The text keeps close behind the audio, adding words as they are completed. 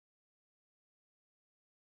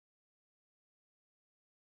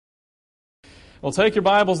Well, take your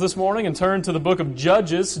Bibles this morning and turn to the book of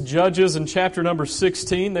Judges. Judges in chapter number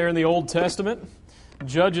 16 there in the Old Testament.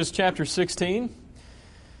 Judges chapter 16.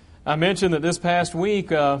 I mentioned that this past week,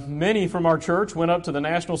 many from our church went up to the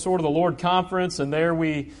National Sword of the Lord Conference, and there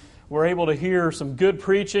we were able to hear some good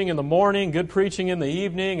preaching in the morning, good preaching in the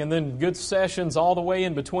evening, and then good sessions all the way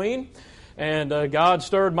in between. And God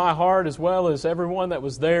stirred my heart as well as everyone that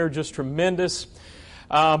was there, just tremendous.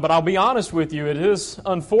 But I'll be honest with you, it is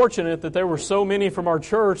unfortunate that there were so many from our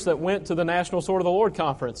church that went to the National Sword of the Lord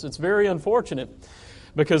Conference. It's very unfortunate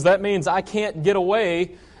because that means I can't get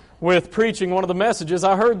away with preaching one of the messages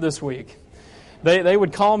I heard this week. They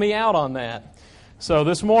would call me out on that. So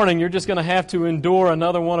this morning you're just going to have to endure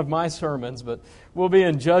another one of my sermons, but we'll be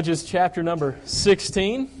in Judges chapter number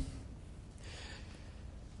 16.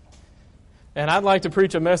 And I'd like to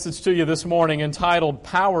preach a message to you this morning entitled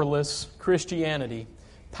Powerless Christianity.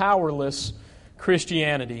 Powerless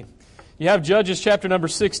Christianity. You have Judges chapter number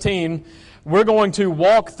 16. We're going to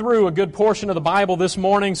walk through a good portion of the Bible this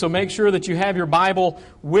morning, so make sure that you have your Bible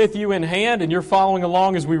with you in hand and you're following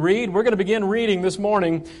along as we read. We're going to begin reading this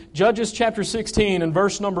morning Judges chapter 16 and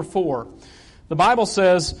verse number 4. The Bible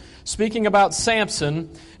says, speaking about Samson,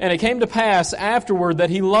 and it came to pass afterward that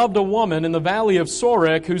he loved a woman in the valley of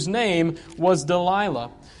Sorek, whose name was Delilah.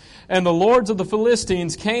 And the lords of the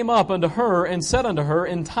Philistines came up unto her and said unto her,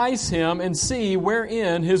 Entice him and see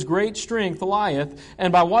wherein his great strength lieth,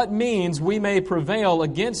 and by what means we may prevail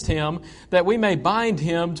against him, that we may bind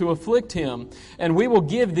him to afflict him. And we will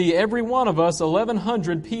give thee every one of us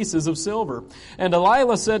 1,100 pieces of silver. And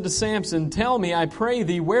Delilah said to Samson, Tell me, I pray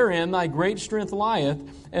thee, wherein thy great strength lieth,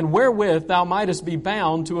 and wherewith thou mightest be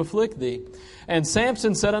bound to afflict thee. And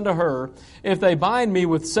Samson said unto her, If they bind me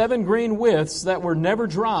with 7 green withs that were never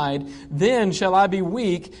dried, then shall I be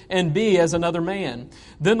weak and be as another man.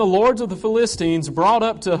 Then the lords of the Philistines brought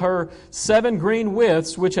up to her 7 green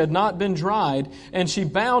withs which had not been dried, and she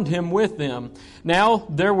bound him with them. Now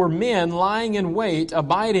there were men lying in wait,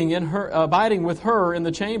 abiding with her in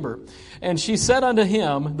the chamber. And she said unto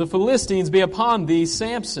him, The Philistines be upon thee,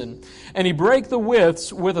 Samson. And he brake the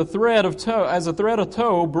withs with a thread of tow, as a thread of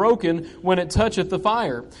tow broken when it toucheth the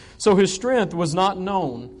fire. So his strength was not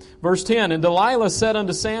known. Verse 10, And Delilah said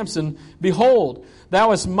unto Samson, Behold,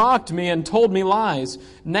 thou hast mocked me and told me lies.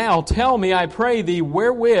 Now tell me, I pray thee,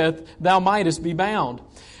 wherewith thou mightest be bound.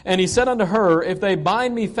 And he said unto her, If they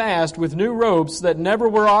bind me fast with new ropes that never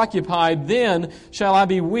were occupied, then shall I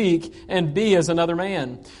be weak and be as another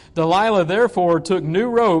man. Delilah therefore took new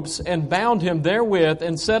ropes and bound him therewith,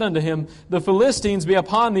 and said unto him, The Philistines be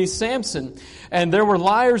upon thee, Samson. And there were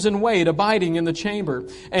liers in wait abiding in the chamber.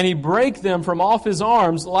 And he brake them from off his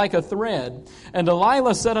arms like a thread. And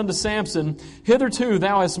Delilah said unto Samson, Hitherto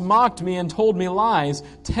thou hast mocked me and told me lies.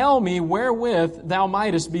 Tell me wherewith thou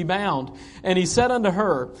mightest be bound. And he said unto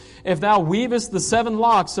her, If thou weavest the 7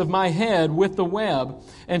 locks of my head with the web.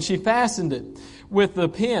 And she fastened it with the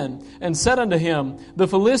pin, and said unto him, The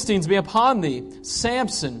Philistines be upon thee,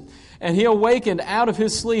 Samson. And he awakened out of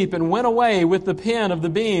his sleep, and went away with the pin of the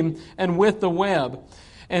beam, and with the web.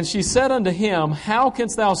 And she said unto him, How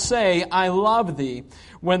canst thou say, I love thee,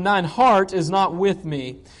 when thine heart is not with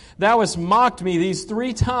me? Thou hast mocked me these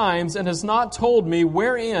 3 times, and hast not told me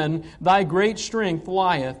wherein thy great strength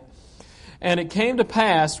lieth. And it came to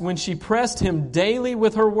pass, when she pressed him daily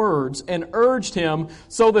with her words, and urged him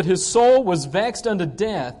so that his soul was vexed unto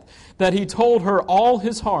death, that he told her all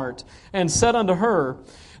his heart, and said unto her,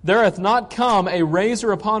 There hath not come a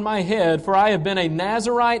razor upon my head, for I have been a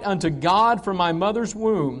Nazarite unto God from my mother's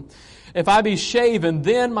womb. If I be shaven,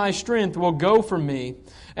 then my strength will go from me,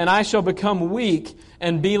 and I shall become weak,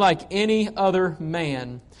 and be like any other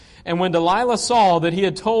man. And when Delilah saw that he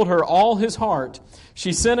had told her all his heart,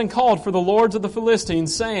 she sent and called for the lords of the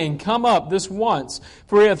Philistines, saying, Come up this once,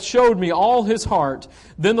 for he hath showed me all his heart.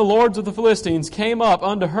 Then the lords of the Philistines came up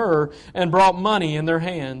unto her, and brought money in their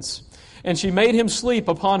hands. And she made him sleep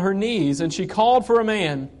upon her knees, and she called for a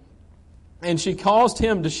man, and she caused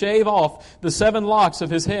him to shave off the 7 locks of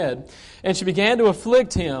his head. And she began to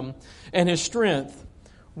afflict him, and his strength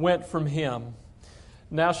went from him.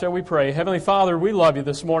 Now shall we pray. Heavenly Father, we love you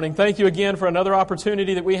this morning. Thank you again for another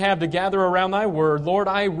opportunity that we have to gather around thy word. Lord,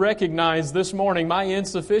 I recognize this morning my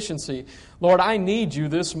insufficiency. Lord, I need you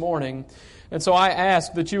this morning. And so I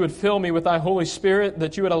ask that you would fill me with thy Holy Spirit,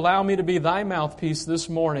 that you would allow me to be thy mouthpiece this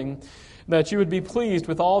morning. that you would be pleased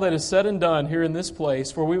with all that is said and done here in this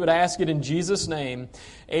place, for we would ask it in Jesus' name.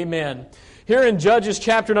 Amen. Here in Judges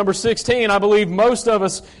chapter number 16, I believe most of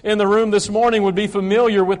us in the room this morning would be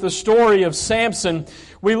familiar with the story of Samson.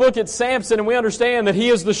 We look at Samson and we understand that he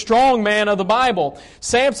is the strong man of the Bible.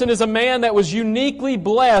 Samson is a man that was uniquely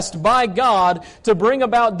blessed by God to bring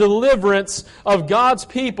about deliverance of God's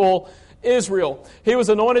people, Israel. He was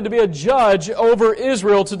anointed to be a judge over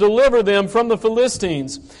Israel to deliver them from the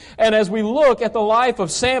Philistines. And as we look at the life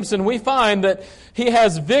of Samson, we find that he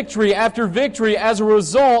has victory after victory as a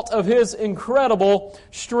result of his incredible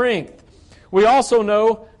strength. We also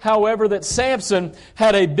know, however, that Samson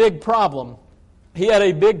had a big problem. He had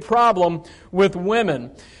a big problem with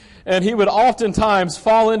women. And he would oftentimes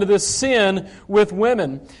fall into this sin with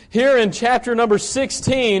women. Here in chapter number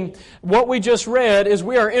 16, what we just read is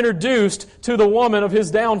we are introduced to the woman of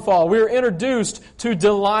his downfall. We are introduced to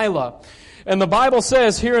Delilah. And the Bible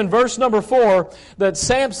says here in verse number 4 that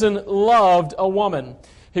Samson loved a woman.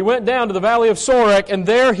 He went down to the valley of Sorek, and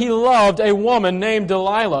there he loved a woman named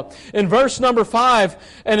Delilah. In verse number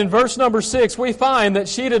 5 and in verse number 6, we find that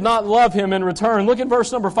she did not love him in return. Look at verse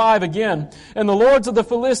number 5 again. And the lords of the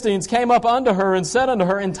Philistines came up unto her and said unto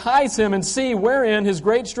her, Entice him and see wherein his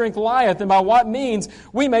great strength lieth, and by what means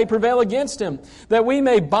we may prevail against him, that we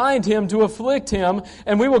may bind him to afflict him,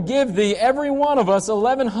 and we will give thee every one of us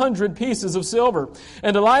 1,100 pieces of silver.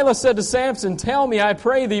 And Delilah said to Samson, Tell me, I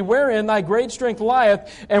pray thee, wherein thy great strength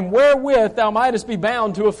lieth, and wherewith thou mightest be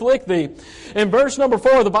bound to afflict thee. In verse number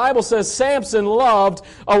 4, the Bible says Samson loved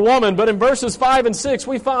a woman, but in verses 5 and 6,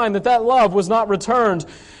 we find that that love was not returned.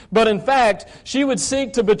 But in fact, she would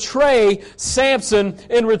seek to betray Samson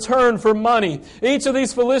in return for money. Each of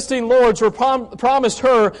these Philistine lords were promised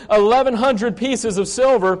her 1,100 pieces of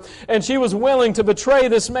silver, and she was willing to betray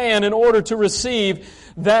this man in order to receive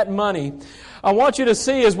that money. I want you to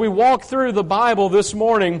see as we walk through the Bible this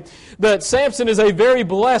morning that Samson is a very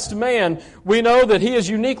blessed man. We know that he is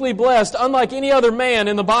uniquely blessed, unlike any other man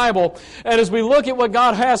in the Bible. And as we look at what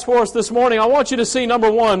God has for us this morning, I want you to see,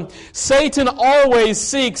 number one, Satan always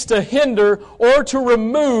seeks to hinder or to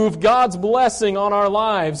remove God's blessing on our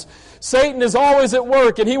lives. Satan is always at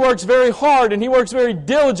work, and he works very hard and he works very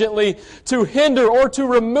diligently to hinder or to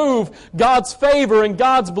remove God's favor and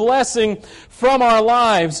God's blessing from our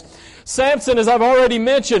lives. Samson, as I've already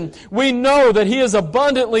mentioned, we know that he is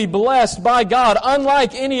abundantly blessed by God,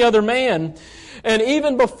 unlike any other man. And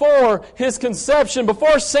even before his conception,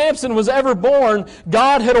 before Samson was ever born,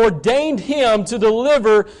 God had ordained him to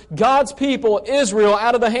deliver God's people, Israel,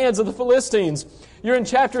 out of the hands of the Philistines. You're in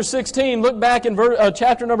chapter 16. Look back in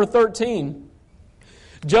chapter number 13.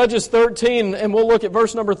 Judges 13, and we'll look at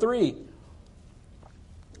verse number 3.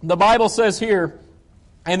 The Bible says here,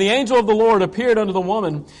 And the angel of the Lord appeared unto the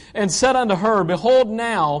woman, and said unto her, Behold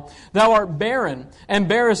now, thou art barren, and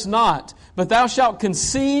bearest not, but thou shalt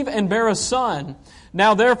conceive and bear a son.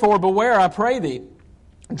 Now therefore beware, I pray thee.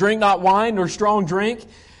 Drink not wine nor strong drink,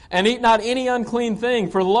 and eat not any unclean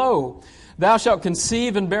thing, for lo, thou shalt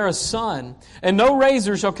conceive and bear a son. And no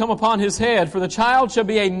razor shall come upon his head, for the child shall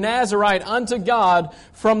be a Nazarite unto God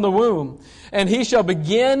from the womb. And he shall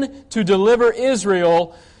begin to deliver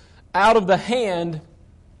Israel out of the hand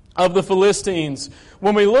of the Philistines.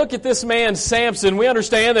 When we look at this man, Samson, we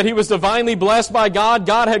understand that he was divinely blessed by God.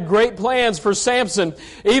 God had great plans for Samson.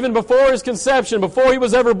 Even before his conception, before he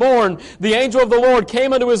was ever born, the angel of the Lord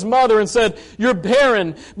came unto his mother and said, You're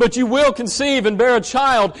barren, but you will conceive and bear a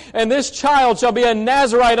child, and this child shall be a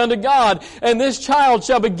Nazarite unto God, and this child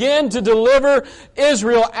shall begin to deliver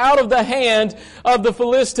Israel out of the hand of the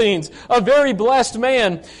Philistines. A very blessed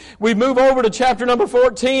man. We move over to chapter number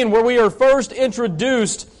 14, where we are first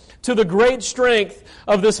introduced to the great strength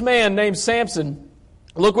of this man named Samson.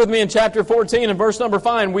 Look with me in chapter 14 and verse number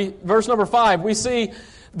 5. We see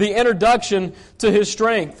the introduction to his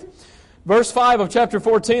strength. Verse 5 of chapter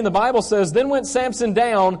 14, the Bible says, Then went Samson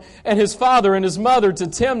down, and his father and his mother to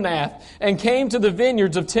Timnath, and came to the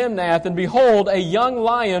vineyards of Timnath, and behold, a young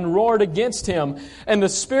lion roared against him. And the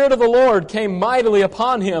Spirit of the Lord came mightily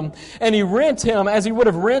upon him, and he rent him as he would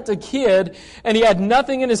have rent a kid, and he had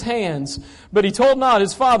nothing in his hands. But he told not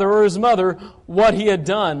his father or his mother what he had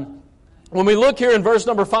done. When we look here in verse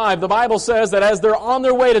number 5, the Bible says that as they're on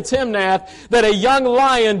their way to Timnath, that a young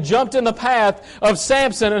lion jumped in the path of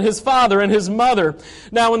Samson and his father and his mother.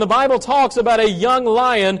 Now, when the Bible talks about a young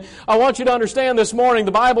lion, I want you to understand this morning,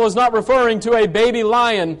 the Bible is not referring to a baby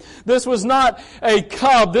lion. This was not a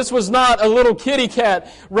cub. This was not a little kitty cat.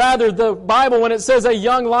 Rather, the Bible, when it says a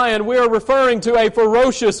young lion, we are referring to a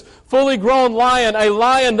ferocious, fully grown lion, a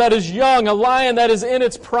lion that is young, a lion that is in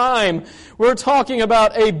its prime. We're talking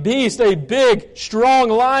about a beast, a big, strong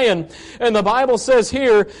lion. And the Bible says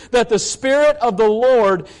here that the Spirit of the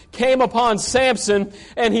Lord came upon Samson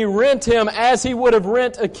and he rent him as he would have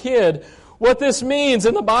rent a kid. What this means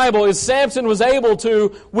in the Bible is Samson was able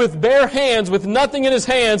to, with bare hands, with nothing in his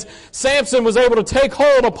hands, Samson was able to take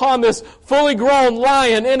hold upon this fully grown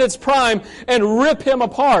lion in its prime and rip him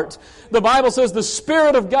apart. The Bible says the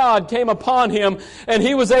Spirit of God came upon him and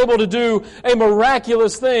he was able to do a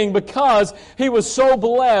miraculous thing because he was so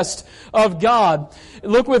blessed of God.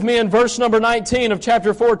 Look with me in verse number 19 of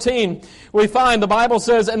chapter 14. We find the Bible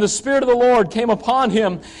says, "And the Spirit of the Lord came upon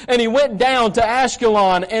him, and he went down to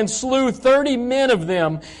Ashkelon and slew 30 men of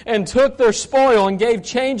them, and took their spoil, and gave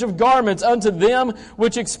change of garments unto them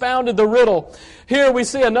which expounded the riddle." Here we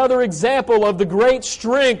see another example of the great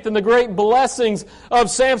strength and the great blessings of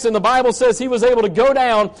Samson. The Bible says he was able to go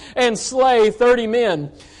down and slay 30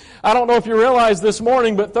 men. I don't know if you realize this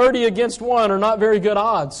morning, but 30 against 1 are not very good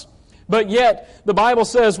odds. But yet, the Bible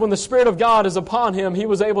says when the Spirit of God is upon him, he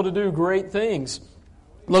was able to do great things.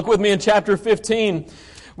 Look with me in chapter 15.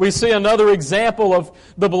 We see another example of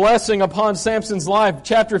the blessing upon Samson's life.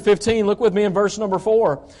 Chapter 15, look with me in verse number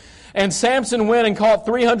 4. "And Samson went and caught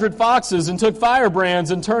 300 foxes and took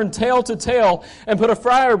firebrands and turned tail to tail and put a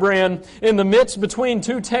firebrand in the midst between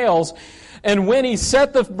two tails. And when he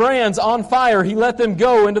set the brands on fire, he let them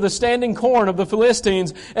go into the standing corn of the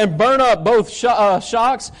Philistines and burn up both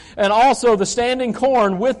shocks and also the standing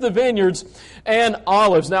corn with the vineyards and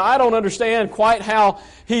olives." Now, I don't understand quite how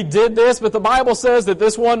he did this, but the Bible says that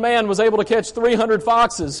this one man was able to catch 300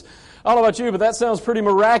 foxes. I don't know about you, but that sounds pretty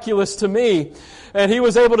miraculous to me. And he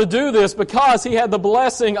was able to do this because he had the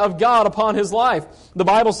blessing of God upon his life. The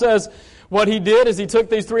Bible says what he did is he took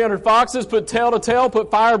these 300 foxes, put tail to tail, put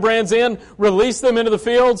firebrands in, released them into the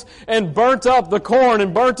fields, and burnt up the corn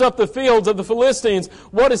and burnt up the fields of the Philistines.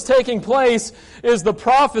 What is taking place is the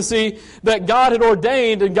prophecy that God had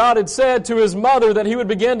ordained and God had said to his mother that he would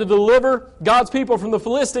begin to deliver God's people from the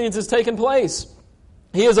Philistines is taking place.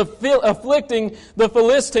 He is afflicting the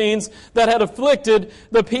Philistines that had afflicted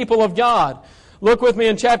the people of God. Look with me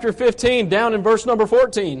in chapter 15, down in verse number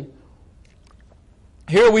 14.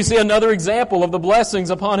 Here we see another example of the blessings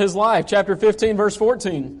upon his life. Chapter 15, verse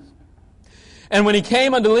 14. "And when he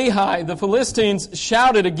came unto Lehi, the Philistines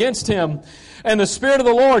shouted against him, and the Spirit of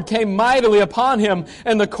the Lord came mightily upon him,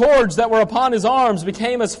 and the cords that were upon his arms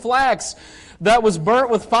became as flax that was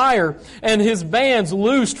burnt with fire, and his bands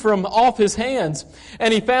loosed from off his hands.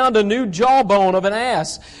 And he found a new jawbone of an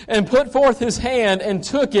ass, and put forth his hand, and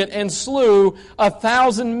took it, and slew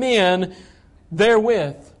 1,000 men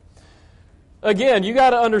therewith." Again, you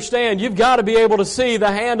got to understand, you've got to be able to see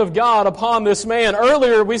the hand of God upon this man.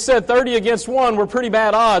 Earlier, we said 30 against 1 were pretty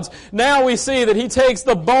bad odds. Now we see that he takes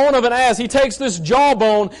the bone of an ass, he takes this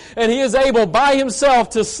jawbone, and he is able by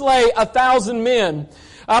himself to slay 1,000 men.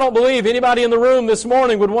 I don't believe anybody in the room this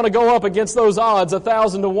morning would want to go up against those odds,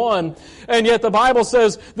 1,000 to 1. And yet the Bible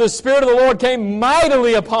says the Spirit of the Lord came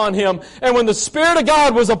mightily upon him. And when the Spirit of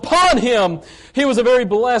God was upon him, he was a very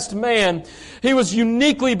blessed man. He was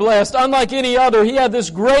uniquely blessed. Unlike any other, he had this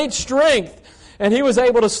great strength. And he was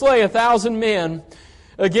able to slay 1,000 men.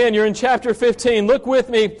 Again, you're in chapter 15. Look with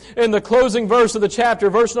me in the closing verse of the chapter,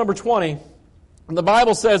 verse number 20. The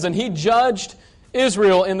Bible says, "And he judged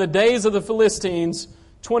Israel in the days of the Philistines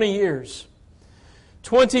 20 years.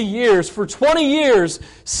 20 years. For 20 years,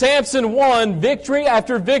 Samson won victory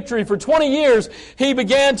after victory. For 20 years, he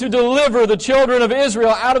began to deliver the children of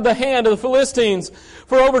Israel out of the hand of the Philistines.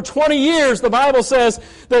 For over 20 years, the Bible says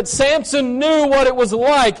that Samson knew what it was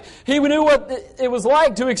like. He knew what it was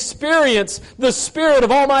like to experience the Spirit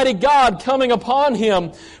of Almighty God coming upon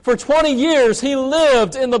him. For 20 years, he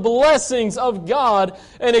lived in the blessings of God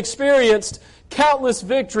and experienced countless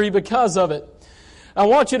victory because of it. I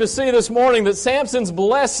want you to see this morning that Samson's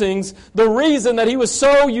blessings, the reason that he was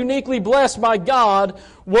so uniquely blessed by God,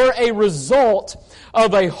 were a result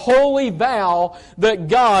of a holy vow that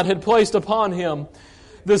God had placed upon him.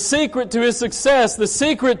 The secret to his success, the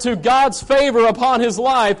secret to God's favor upon his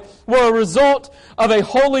life, were a result of a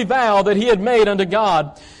holy vow that he had made unto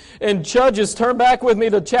God. In Judges, turn back with me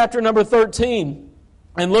to chapter number 13,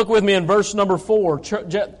 and look with me in verse number 4.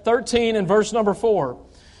 13 and verse number 4.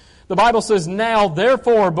 The Bible says, "Now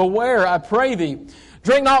therefore beware, I pray thee.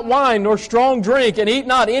 Drink not wine nor strong drink, and eat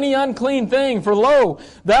not any unclean thing. For lo,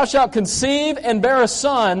 thou shalt conceive and bear a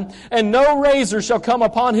son, and no razor shall come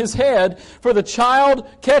upon his head. For the child,"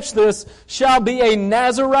 catch this, "shall be a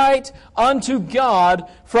Nazarite unto God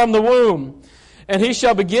from the womb. And he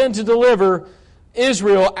shall begin to deliver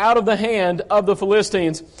Israel out of the hand of the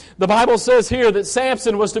Philistines. The Bible says here that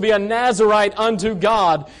Samson was to be a Nazirite unto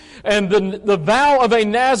God. And the vow of a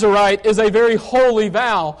Nazirite is a very holy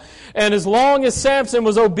vow. And as long as Samson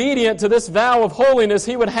was obedient to this vow of holiness,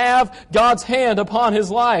 he would have God's hand upon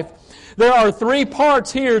his life. There are 3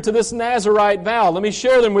 parts here to this Nazirite vow. Let me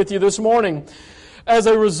share them with you this morning. As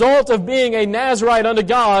a result of being a Nazirite unto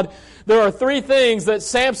God, there are 3 things that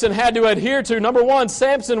Samson had to adhere to. Number 1,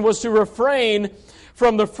 Samson was to refrain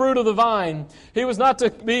from the fruit of the vine. He was not to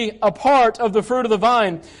be a part of the fruit of the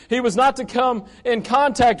vine. He was not to come in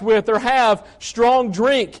contact with or have strong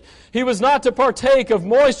drink. He was not to partake of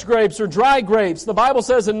moist grapes or dry grapes. The Bible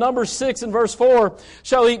says in Numbers 6 and verse 4,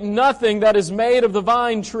 shall eat nothing that is made of the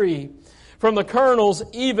vine tree, from the kernels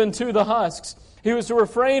even to the husks. He was to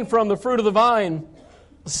refrain from the fruit of the vine.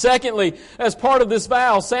 Secondly, as part of this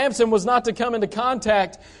vow, Samson was not to come into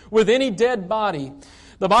contact with any dead body.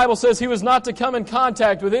 The Bible says he was not to come in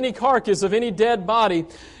contact with any carcass of any dead body.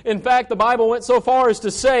 In fact, the Bible went so far as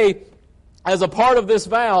to say, as a part of this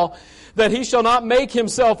vow, that he shall not make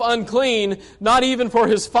himself unclean, not even for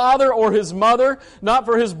his father or his mother, not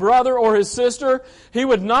for his brother or his sister. He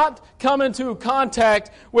would not come into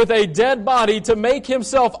contact with a dead body to make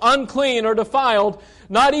himself unclean or defiled,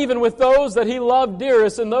 not even with those that he loved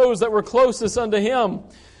dearest and those that were closest unto him.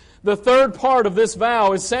 The third part of this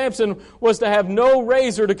vow is Samson was to have no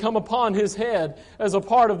razor to come upon his head as a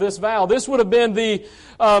part of this vow. This would have been the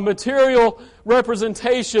material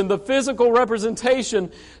representation, the physical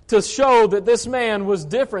representation to show that this man was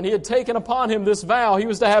different. He had taken upon him this vow. He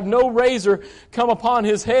was to have no razor come upon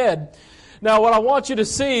his head. Now, what I want you to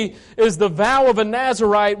see is the vow of a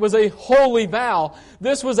Nazirite was a holy vow.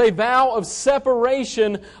 This was a vow of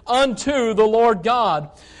separation unto the Lord God.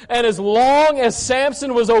 And as long as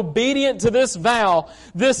Samson was obedient to this vow,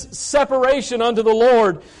 this separation unto the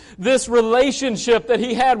Lord, this relationship that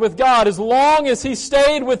he had with God, as long as he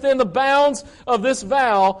stayed within the bounds of this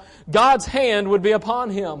vow, God's hand would be upon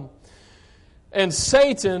him. And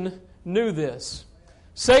Satan knew this.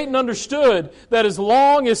 Satan understood that as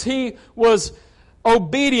long as he was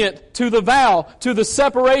obedient to the vow, to the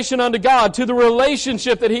separation unto God, to the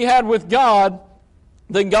relationship that he had with God,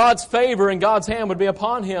 then God's favor and God's hand would be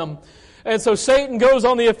upon him. And so Satan goes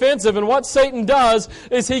on the offensive, and what Satan does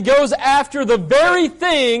is he goes after the very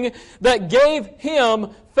thing that gave him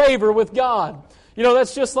favor with God. You know,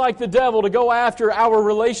 that's just like the devil, to go after our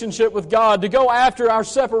relationship with God, to go after our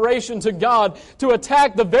separation to God, to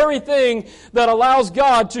attack the very thing that allows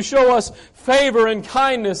God to show us favor and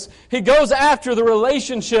kindness. He goes after the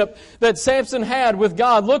relationship that Samson had with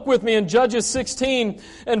God. Look with me in Judges 16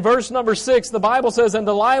 and verse number 6. The Bible says, and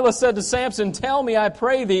Delilah said to Samson, tell me, I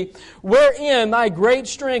pray thee, wherein thy great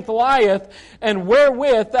strength lieth, and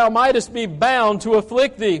wherewith thou mightest be bound to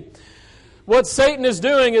afflict thee. What Satan is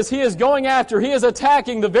doing is he is going after, he is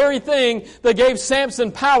attacking the very thing that gave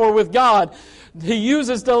Samson power with God. He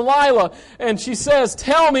uses Delilah, and she says,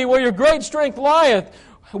 tell me where your great strength lieth.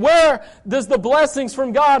 Where does the blessings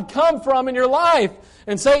from God come from in your life?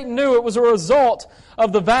 And Satan knew it was a result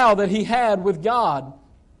of the vow that he had with God.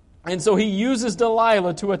 And so he uses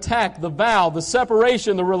Delilah to attack the vow, the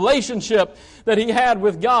separation, the relationship that he had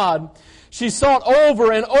with God. She sought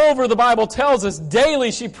over and over, the Bible tells us,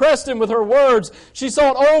 daily she pressed him with her words. She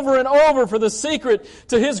sought over and over for the secret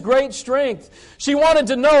to his great strength. She wanted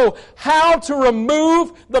to know how to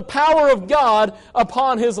remove the power of God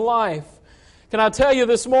upon his life. Can I tell you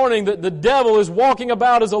this morning that the devil is walking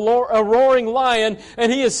about as a roaring lion,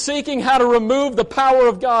 and he is seeking how to remove the power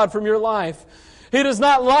of God from your life. He does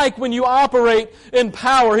not like when you operate in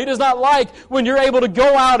power. He does not like when you're able to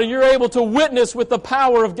go out and you're able to witness with the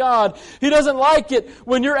power of God. He doesn't like it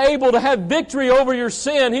when you're able to have victory over your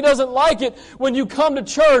sin. He doesn't like it when you come to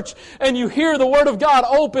church and you hear the Word of God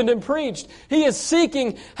opened and preached. He is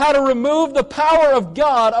seeking how to remove the power of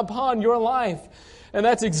God upon your life. And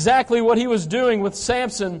that's exactly what he was doing with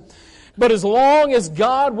Samson. But as long as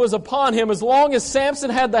God was upon him, as long as Samson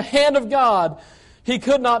had the hand of God, he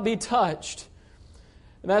could not be touched.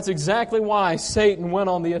 And that's exactly why Satan went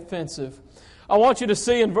on the offensive. I want you to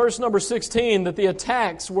see in verse number 16 that the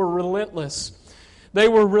attacks were relentless. They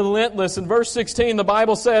were relentless. In verse 16, the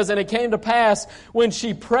Bible says, and it came to pass when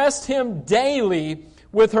she pressed him daily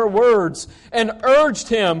with her words and urged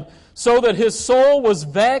him so that his soul was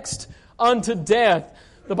vexed unto death.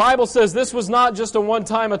 The Bible says this was not just a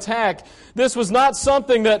one-time attack. This was not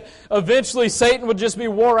something that eventually Satan would just be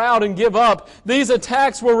wore out and give up. These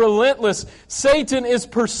attacks were relentless. Satan is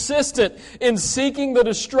persistent in seeking the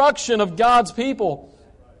destruction of God's people.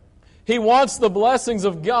 He wants the blessings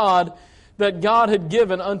of God that God had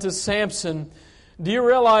given unto Samson. Do you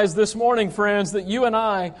realize this morning, friends, that you and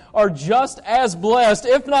I are just as blessed,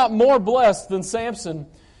 if not more blessed, than Samson? You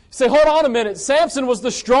say, hold on a minute. Samson was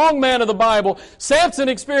the strong man of the Bible. Samson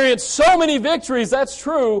experienced so many victories. That's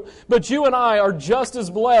true. But you and I are just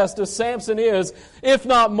as blessed as Samson is, if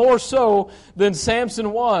not more so than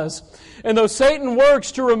Samson was. And though Satan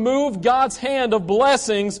works to remove God's hand of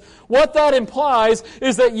blessings, what that implies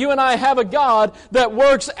is that you and I have a God that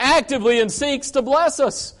works actively and seeks to bless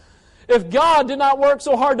us. If God did not work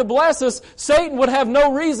so hard to bless us, Satan would have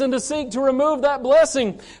no reason to seek to remove that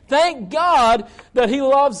blessing. Thank God that He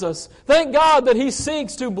loves us. Thank God that He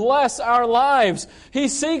seeks to bless our lives. He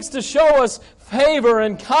seeks to show us favor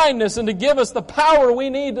and kindness and to give us the power we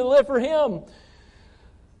need to live for Him.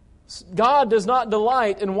 God does not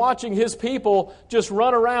delight in watching His people just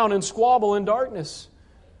run around and squabble in darkness.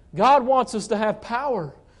 God wants us to have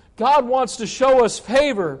power. God wants to show us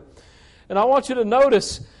favor. And I want you to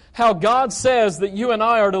notice how God says that you and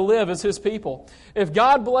I are to live as His people. If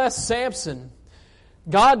God blessed Samson,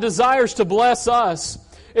 God desires to bless us.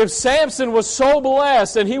 If Samson was so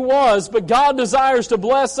blessed, and he was, but God desires to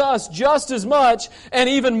bless us just as much and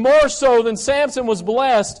even more so than Samson was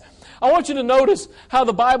blessed, I want you to notice how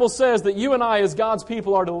the Bible says that you and I as God's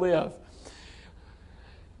people are to live.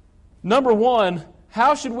 Number one,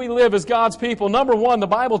 how should we live as God's people? Number one, the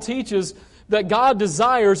Bible teaches that God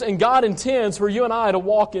desires and God intends for you and I to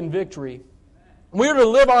walk in victory. We are to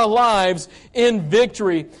live our lives in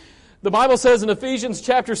victory. The Bible says in Ephesians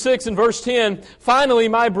chapter 6 and verse 10, finally,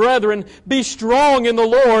 my brethren, be strong in the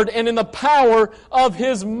Lord and in the power of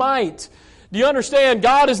His might. Do you understand?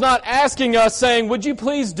 God is not asking us saying, would you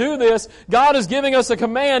please do this? God is giving us a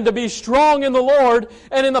command to be strong in the Lord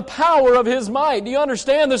and in the power of His might. Do you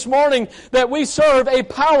understand this morning that we serve a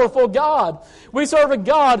powerful God? We serve a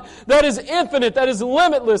God that is infinite, that is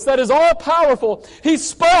limitless, that is all-powerful. He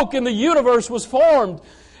spoke and the universe was formed.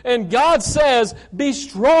 And God says, be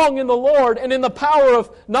strong in the Lord and in the power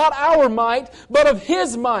of not our might, but of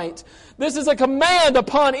His might. This is a command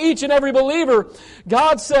upon each and every believer.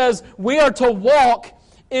 God says we are to walk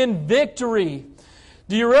in victory.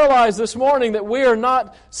 Do you realize this morning that we are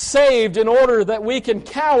not saved in order that we can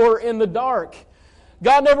cower in the dark?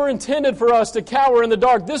 God never intended for us to cower in the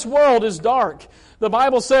dark. This world is dark. The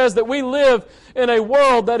Bible says that we live in a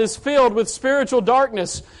world that is filled with spiritual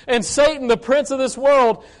darkness. And Satan, the prince of this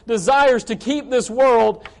world, desires to keep this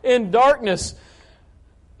world in darkness.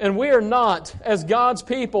 And we are not, as God's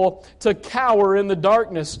people, to cower in the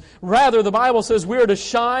darkness. Rather, the Bible says we are to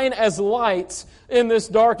shine as lights in this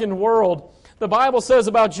darkened world. The Bible says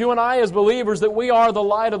about you and I as believers that we are the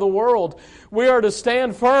light of the world. We are to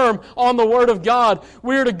stand firm on the Word of God.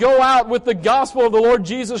 We are to go out with the gospel of the Lord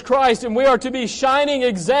Jesus Christ, and we are to be shining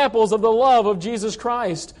examples of the love of Jesus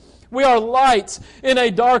Christ. We are lights in a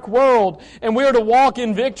dark world, and we are to walk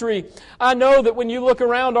in victory. I know that when you look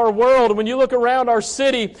around our world, when you look around our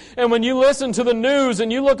city, and when you listen to the news,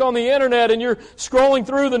 and you look on the internet, and you're scrolling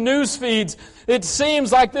through the news feeds, it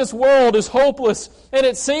seems like this world is hopeless, and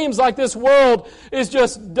it seems like this world is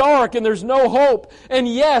just dark, and there's no hope. And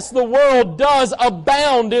yes, the world does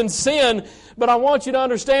abound in sin. But I want you to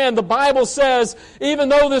understand, the Bible says, even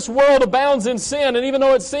though this world abounds in sin, and even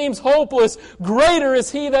though it seems hopeless, greater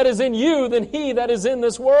is He that is in you than he that is in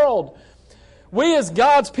this world. We as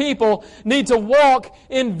God's people need to walk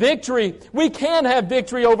in victory. We can have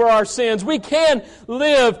victory over our sins. We can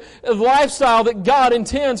live a lifestyle that God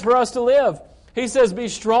intends for us to live. He says, be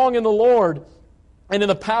strong in the Lord and in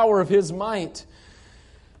the power of His might.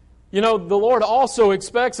 You know, the Lord also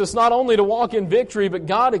expects us not only to walk in victory, but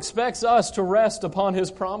God expects us to rest upon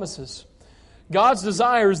His promises. God's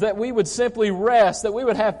desire is that we would simply rest, that we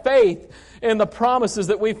would have faith in the promises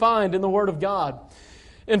that we find in the Word of God.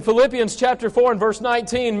 In Philippians chapter 4 and verse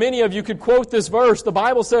 19, many of you could quote this verse. The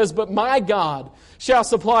Bible says, but my God shall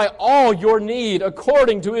supply all your need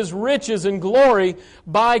according to His riches and glory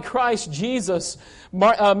by Christ Jesus.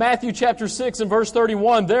 Matthew chapter 6 and verse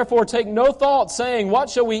 31, therefore take no thought, saying, what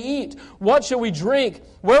shall we eat? What shall we drink?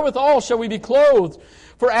 Wherewithal shall we be clothed?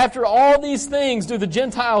 For after all these things do the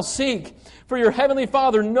Gentiles seek. For your heavenly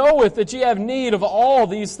Father knoweth that ye have need of all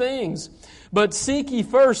these things. But seek ye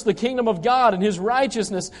first the kingdom of God and His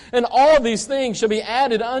righteousness, and all these things shall be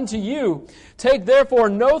added unto you. Take therefore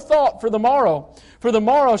no thought for the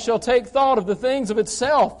morrow shall take thought of the things of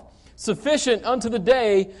itself. Sufficient unto the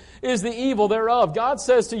day is the evil thereof. God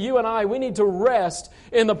says to you and I, we need to rest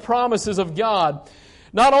in the promises of God.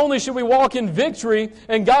 Not only should we walk in victory,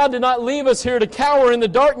 and God did not leave us here to cower in the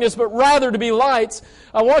darkness, but rather to be lights,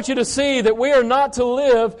 I want you to see that we are not to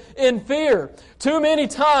live in fear. Too many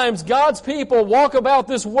times God's people walk about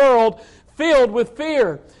this world filled with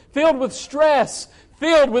fear, filled with stress,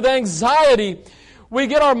 filled with anxiety. We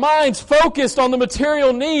get our minds focused on the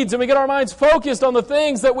material needs, and we get our minds focused on the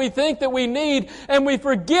things that we think that we need, and we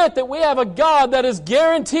forget that we have a God that is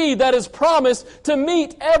guaranteed, that is promised to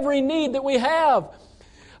meet every need that we have.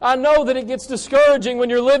 I know that it gets discouraging when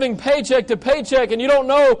you're living paycheck to paycheck and you don't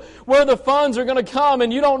know where the funds are going to come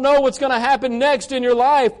and you don't know what's going to happen next in your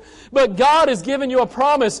life. But God has given you a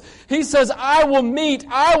promise. He says, I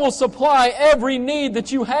will supply every need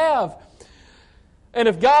that you have. And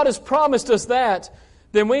if God has promised us that,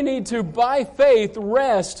 then we need to, by faith,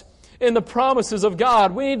 rest in the promises of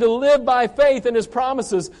God. We need to live by faith in His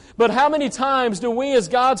promises. But how many times do we as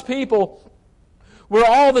God's people, we're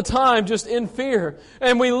all the time just in fear,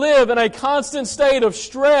 and we live in a constant state of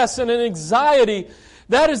stress and anxiety?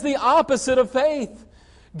 That is the opposite of faith.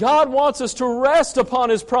 God wants us to rest upon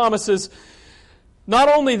His promises. Not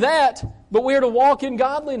only that, but we are to walk in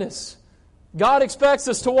godliness. God expects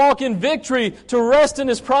us to walk in victory, to rest in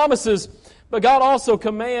His promises. But God also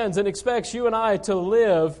commands and expects you and I to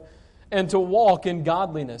live and to walk in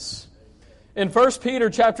godliness. In 1 Peter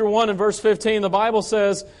chapter 1 and verse 15, the Bible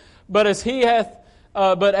says, But as he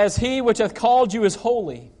which hath called you is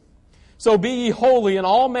holy, so be ye holy in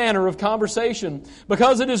all manner of conversation,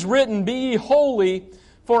 because it is written, Be ye holy,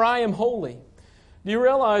 for I am holy. Do you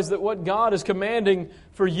realize that what God is commanding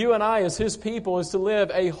for you and I as His people is to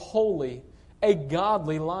live a holy, a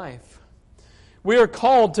godly life? We are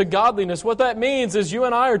called to godliness. What that means is you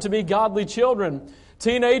and I are to be godly children.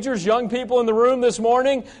 Teenagers, young people in the room this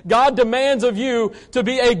morning, God demands of you to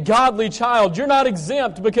be a godly child. You're not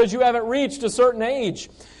exempt because you haven't reached a certain age.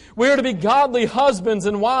 We are to be godly husbands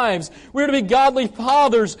and wives. We are to be godly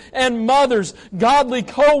fathers and mothers, godly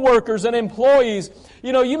co-workers and employees.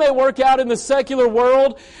 You know, you may work out in the secular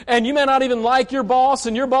world and you may not even like your boss,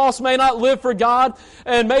 and your boss may not live for God,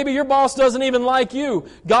 and maybe your boss doesn't even like you.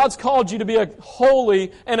 God's called you to be a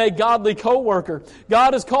holy and a godly co-worker.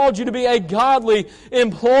 God has called you to be a godly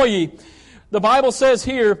employee. The Bible says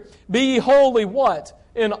here, Be ye holy, what?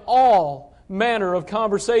 In all manner of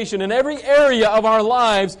conversation. In every area of our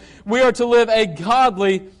lives, we are to live a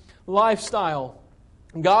godly lifestyle.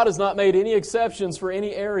 God has not made any exceptions for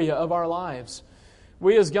any area of our lives.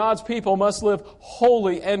 We as God's people must live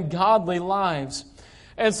holy and godly lives.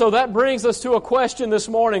 And so that brings us to a question this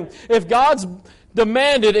morning. If God's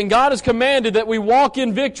demanded and God has commanded that we walk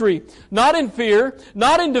in victory, not in fear,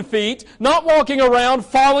 not in defeat, not walking around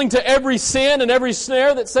falling to every sin and every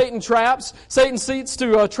snare that Satan seeks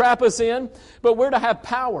to trap us in, but we're to have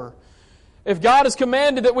power. If God has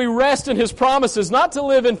commanded that we rest in His promises, not to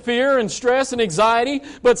live in fear and stress and anxiety,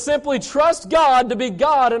 but simply trust God to be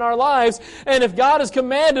God in our lives, and if God has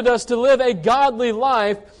commanded us to live a godly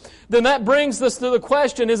life, then that brings us to the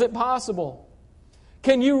question, is it possible?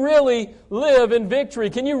 Can you really live in victory?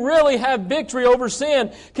 Can you really have victory over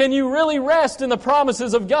sin? Can you really rest in the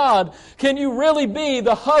promises of God? Can you really be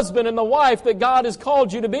the husband and the wife that God has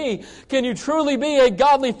called you to be? Can you truly be a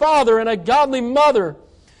godly father and a godly mother?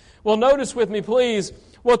 Well, notice with me, please,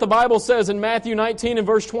 what the Bible says in Matthew 19 and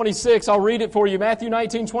verse 26. I'll read it for you. Matthew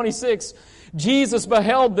 19:26. Jesus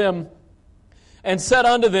beheld them and said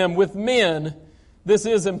unto them, With men this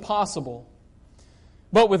is impossible,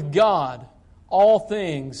 but with God all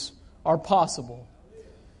things are possible.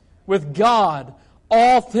 With God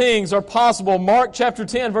all things are possible. Mark chapter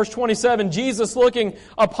 10, verse 27, Jesus looking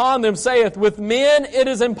upon them saith, With men it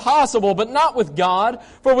is impossible, but not with God,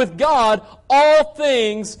 for with God all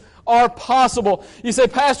things are possible. You say,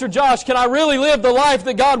 Pastor Josh, can I really live the life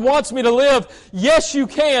that God wants me to live? Yes, you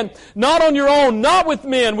can. Not on your own, not with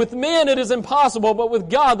men. With men it is impossible, but with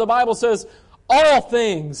God, the Bible says, all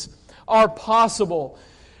things are possible.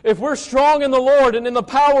 If we're strong in the Lord and in the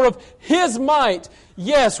power of His might,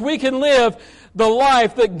 yes, we can live the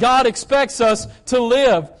life that God expects us to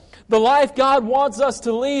live. The life God wants us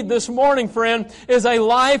to lead this morning, friend, is a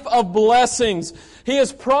life of blessings. He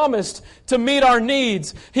has promised to meet our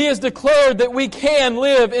needs. He has declared that we can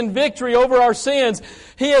live in victory over our sins.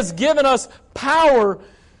 He has given us power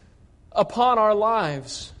upon our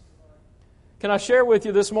lives. Can I share with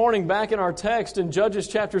you this morning, back in our text in Judges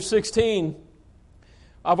chapter 16,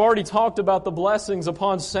 I've already talked about the blessings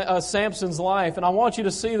upon Samson's life, and I want you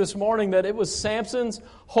to see this morning that it was Samson's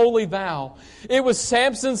holy vow. It was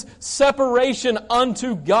Samson's separation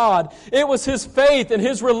unto God. It was his faith and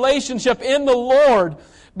his relationship in the Lord.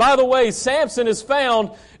 By the way, Samson is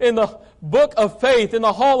found in the book of faith, in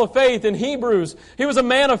the hall of faith in Hebrews. He was a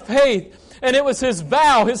man of faith. And it was his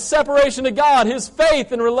vow, his separation to God, his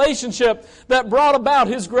faith and relationship that brought about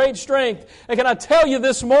his great strength. And can I tell you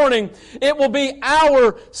this morning, it will be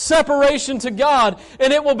our separation to God,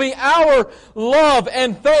 and it will be our love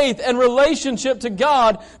and faith and relationship to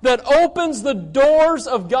God that opens the doors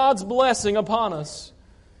of God's blessing upon us.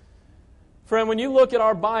 Friend, when you look at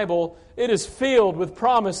our Bible, it is filled with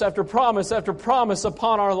promise after promise after promise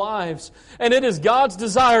upon our lives. And it is God's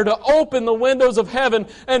desire to open the windows of heaven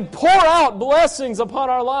and pour out blessings upon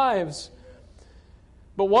our lives.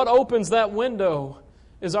 But what opens that window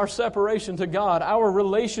is our separation to God, our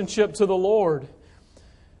relationship to the Lord.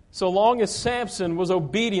 So long as Samson was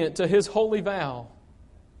obedient to his holy vow,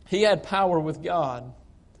 he had power with God.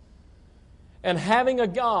 And having a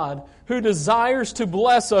God who desires to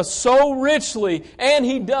bless us so richly, and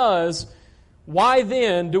He does, why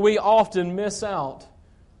then do we often miss out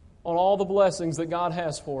on all the blessings that God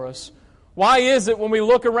has for us? Why is it when we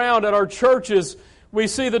look around at our churches, we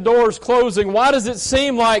see the doors closing? Why does it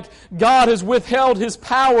seem like God has withheld His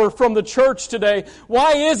power from the church today?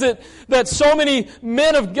 Why is it that so many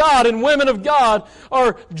men of God and women of God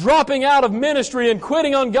are dropping out of ministry and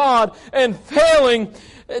quitting on God and failing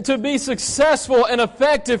to be successful and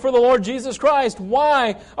effective for the Lord Jesus Christ?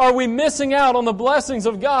 Why are we missing out on the blessings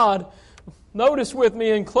of God? Notice with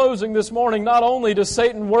me in closing this morning, not only does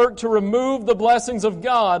Satan work to remove the blessings of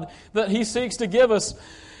God that he seeks to give us,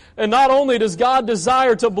 and not only does God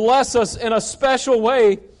desire to bless us in a special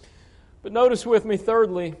way, but notice with me,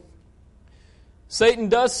 thirdly, Satan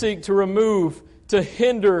does seek to remove, to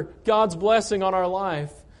hinder God's blessing on our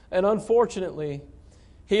life. And unfortunately,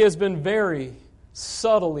 he has been very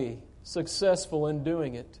subtly successful in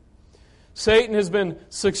doing it. Satan has been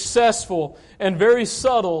successful and very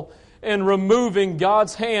subtle in removing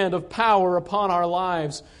God's hand of power upon our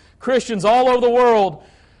lives. Christians all over the world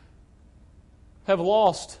have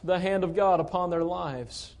lost the hand of God upon their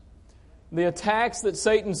lives. The attacks that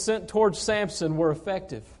Satan sent towards Samson were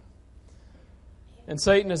effective. And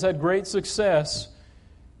Satan has had great success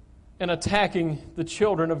in attacking the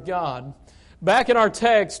children of God. Back in our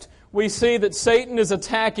text, we see that Satan is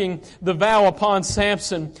attacking the vow upon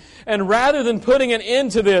Samson. And rather than putting an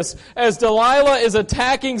end to this, as Delilah is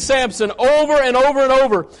attacking Samson over and over and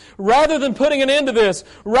over, rather than putting an end to this,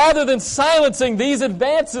 rather than silencing these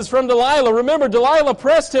advances from Delilah, remember, Delilah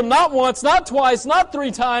pressed him not once, not twice, not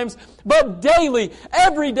 3 times, but daily,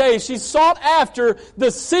 every day, she sought after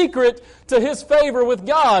the secret to his favor with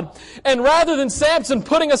God. And rather than Samson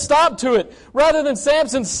putting a stop to it, rather than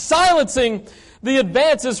Samson silencing the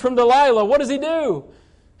advances from Delilah, what does he do?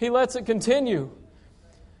 He lets it continue.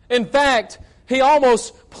 In fact, he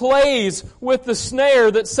almost plays with the snare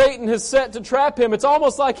that Satan has set to trap him. It's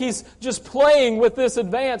almost like he's just playing with this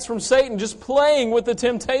advance from Satan, just playing with the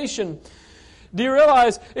temptation. Do you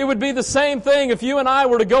realize it would be the same thing if you and I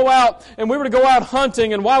were to go out and we were to go out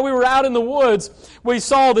hunting, and while we were out in the woods, we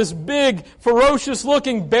saw this big, ferocious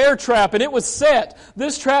looking bear trap, and it was set.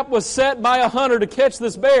 This trap was set by a hunter to catch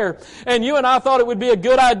this bear. And you and I thought it would be a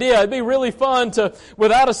good idea. It'd be really fun to,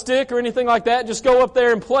 without a stick or anything like that, just go up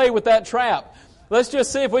there and play with that trap. Let's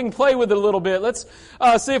just see if we can play with it a little bit. Let's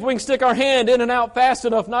see if we can stick our hand in and out fast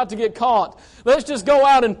enough not to get caught. Let's just go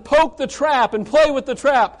out and poke the trap and play with the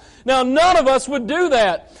trap. Now, none of us would do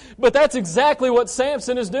that, but that's exactly what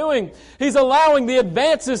Samson is doing. He's allowing the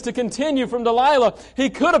advances to continue from Delilah. He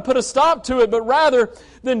could have put a stop to it, but rather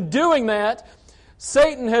than doing that,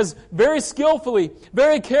 Satan has very skillfully,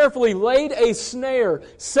 very carefully laid a snare,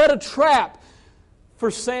 set a trap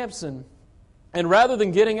for Samson. And rather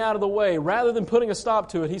than getting out of the way, rather than putting a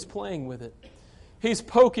stop to it, he's playing with it. He's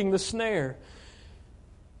poking the snare.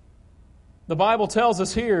 The Bible tells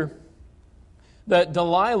us here that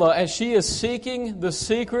Delilah, as she is seeking the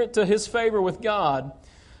secret to his favor with God,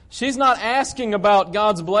 she's not asking about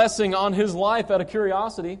God's blessing on his life out of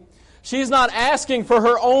curiosity. She's not asking for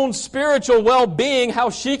her own spiritual well-being, how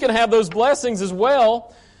she can have those blessings as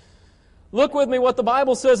well. Look with me what the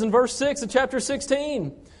Bible says in verse 6 of chapter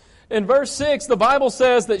 16. In verse 6, the Bible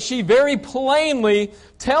says that she very plainly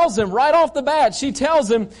tells him, right off the bat, she tells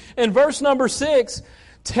him in verse number 6,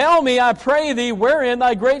 "Tell me, I pray thee, wherein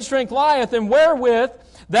thy great strength lieth, and wherewith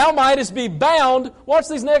thou mightest be bound," watch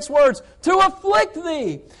these next words, "to afflict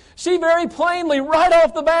thee." She very plainly, right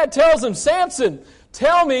off the bat, tells him, "Samson,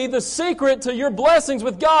 tell me the secret to your blessings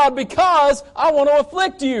with God, because I want to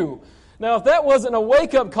afflict you." Now, if that wasn't a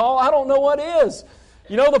wake-up call, I don't know what is.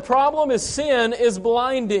 You know, the problem is sin is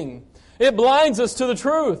blinding. It blinds us to the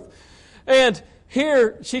truth. And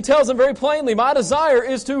Here, she tells him very plainly, my desire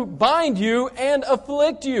is to bind you and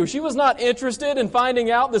afflict you. She was not interested in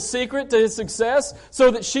finding out the secret to his success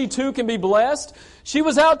so that she too can be blessed. She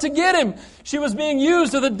was out to get him. She was being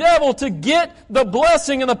used of the devil to get the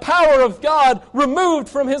blessing and the power of God removed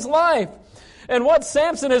from his life. And what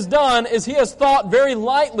Samson has done is he has thought very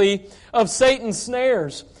lightly of Satan's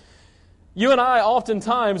snares. You and I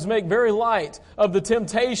oftentimes make very light of the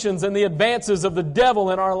temptations and the advances of the devil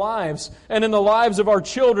in our lives and in the lives of our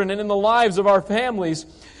children and in the lives of our families.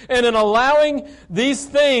 And in allowing these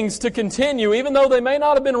things to continue, even though they may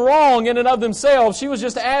not have been wrong in and of themselves, she was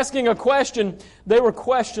just asking a question. They were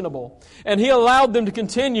questionable. And he allowed them to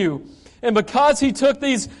continue. And because he took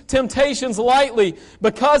these temptations lightly,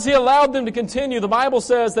 because he allowed them to continue, the Bible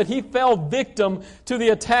says that he fell victim to the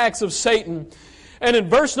attacks of Satan. And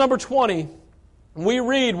in verse number 20, we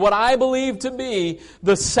read what I believe to be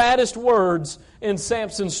the saddest words in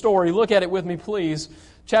Samson's story. Look at it with me, please.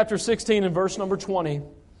 Chapter 16 and verse number 20.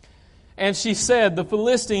 And she said, the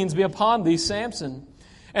Philistines be upon thee, Samson.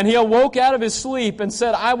 And he awoke out of his sleep and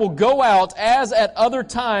said, I will go out as at other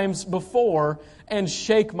times before and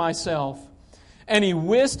shake myself. And he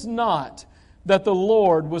wist not that the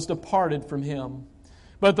Lord was departed from him.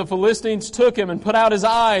 But the Philistines took him and put out his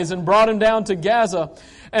eyes and brought him down to Gaza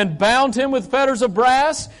and bound him with fetters of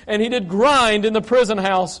brass, and he did grind in the prison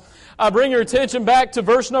house. I bring your attention back to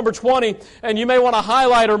verse number 20, and you may want to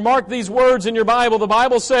highlight or mark these words in your Bible. The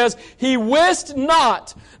Bible says, he wist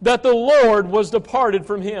not that the Lord was departed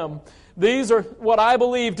from him. These are what I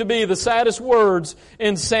believe to be the saddest words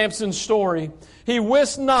in Samson's story. He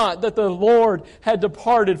wist not that the Lord had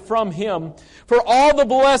departed from him. For all the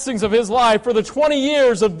blessings of his life, for the 20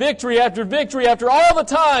 years of victory, after all the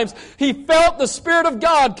times he felt the Spirit of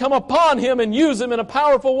God come upon him and use him in a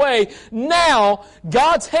powerful way, now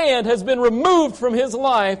God's hand has been removed from his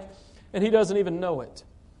life and he doesn't even know it.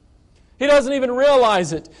 He doesn't even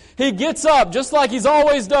realize it. He gets up just like he's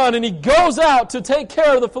always done and he goes out to take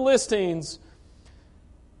care of the Philistines.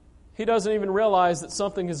 He doesn't even realize that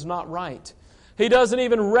something is not right. He doesn't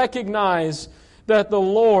even recognize that the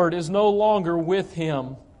Lord is no longer with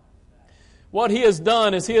him. What he has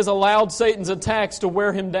done is he has allowed Satan's attacks to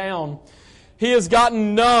wear him down. He has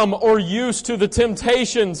gotten numb or used to the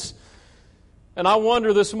temptations. And I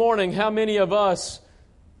wonder this morning how many of us,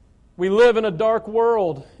 we live in a dark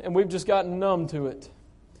world and we've just gotten numb to it.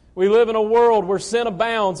 We live in a world where sin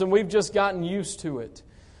abounds and we've just gotten used to it.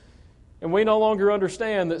 And we no longer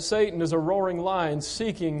understand that Satan is a roaring lion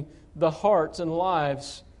seeking the hearts and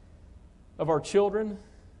lives of our children,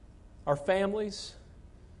 our families,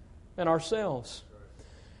 and ourselves.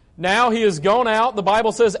 Now he has gone out, the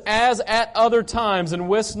Bible says, as at other times, and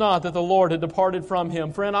wist not that the Lord had departed from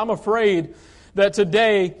him. Friend, I'm afraid that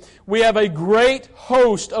today we have a great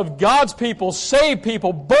host of God's people, saved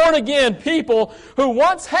people, born again people who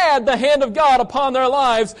once had the hand of God upon their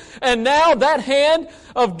lives, and now that hand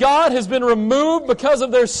of God has been removed because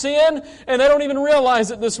of their sin, and they don't even realize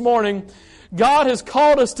it this morning. God has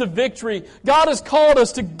called us to victory. God has called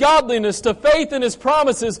us to godliness, to faith in His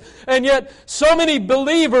promises. And yet so many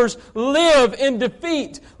believers live in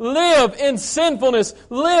defeat, live in sinfulness,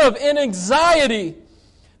 live in anxiety.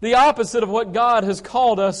 The opposite of what God has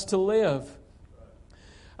called us to live.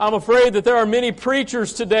 I'm afraid that there are many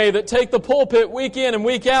preachers today that take the pulpit week in and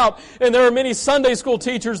week out, and there are many Sunday school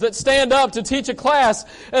teachers that stand up to teach a class,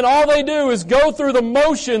 and all they do is go through the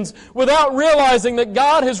motions without realizing that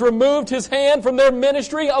God has removed His hand from their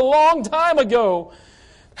ministry a long time ago.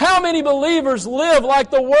 How many believers live like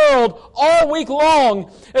the world all week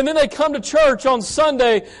long, and then they come to church on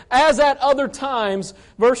Sunday as at other times,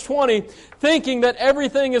 verse 20, thinking that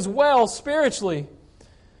everything is well spiritually,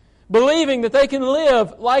 believing that they can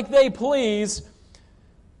live like they please,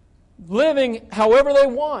 living however they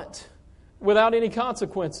want without any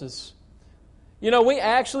consequences. You know, we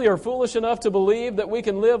actually are foolish enough to believe that we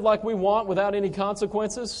can live like we want without any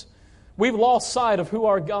consequences. We've lost sight of who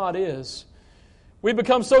our God is. We've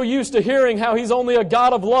become so used to hearing how He's only a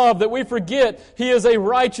God of love that we forget He is a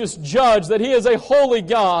righteous judge, that He is a holy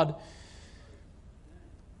God.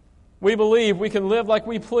 We believe we can live like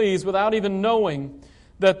we please without even knowing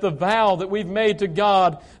that the vow that we've made to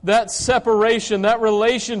God, that separation, that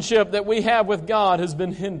relationship that we have with God has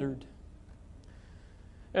been hindered.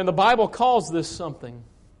 And the Bible calls this something.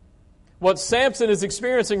 What Samson is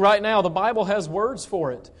experiencing right now, the Bible has words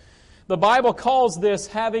for it. The Bible calls this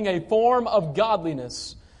having a form of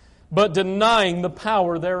godliness, but denying the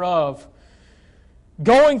power thereof.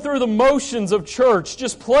 Going through the motions of church,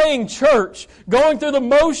 just playing church, going through the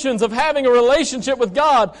motions of having a relationship with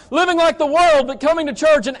God, living like the world, but coming to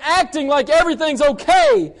church and acting like everything's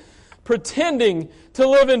okay, pretending to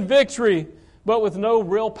live in victory, but with no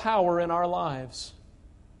real power in our lives.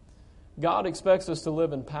 God expects us to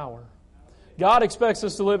live in power. God expects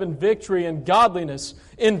us to live in victory and godliness,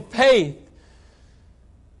 in faith.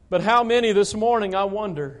 But how many this morning, I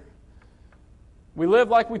wonder, we live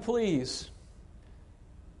like we please.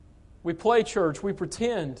 We play church, we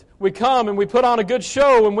pretend. We come and we put on a good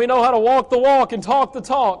show and we know how to walk the walk and talk the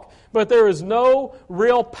talk. But there is no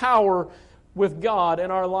real power with God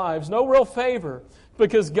in our lives, no real favor.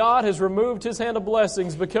 Because God has removed His hand of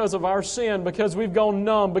blessings because of our sin, because we've gone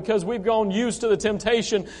numb, because we've gone used to the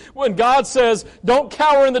temptation. When God says, don't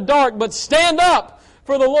cower in the dark, but stand up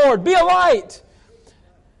for the Lord. Be a light.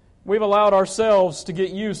 We've allowed ourselves to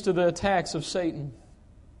get used to the attacks of Satan.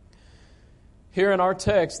 Here in our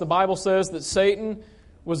text, the Bible says that Satan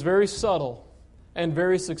was very subtle and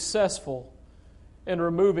very successful in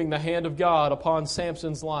removing the hand of God upon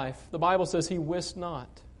Samson's life. The Bible says he wist not.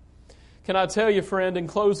 Can I tell you, friend, in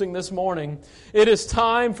closing this morning, it is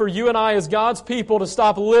time for you and I as God's people to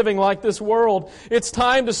stop living like this world. It's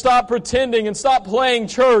time to stop pretending and stop playing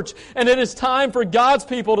church. And it is time for God's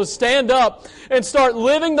people to stand up and start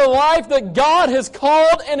living the life that God has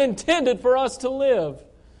called and intended for us to live.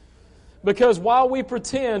 Because while we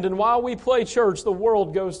pretend and while we play church, the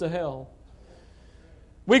world goes to hell.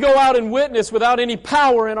 We go out and witness without any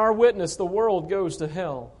power in our witness, the world goes to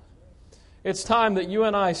hell. It's time that you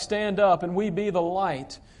and I stand up and we be the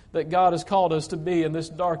light that God has called us to be in this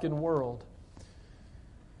darkened world.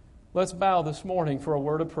 Let's bow this morning for a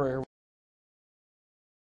word of prayer.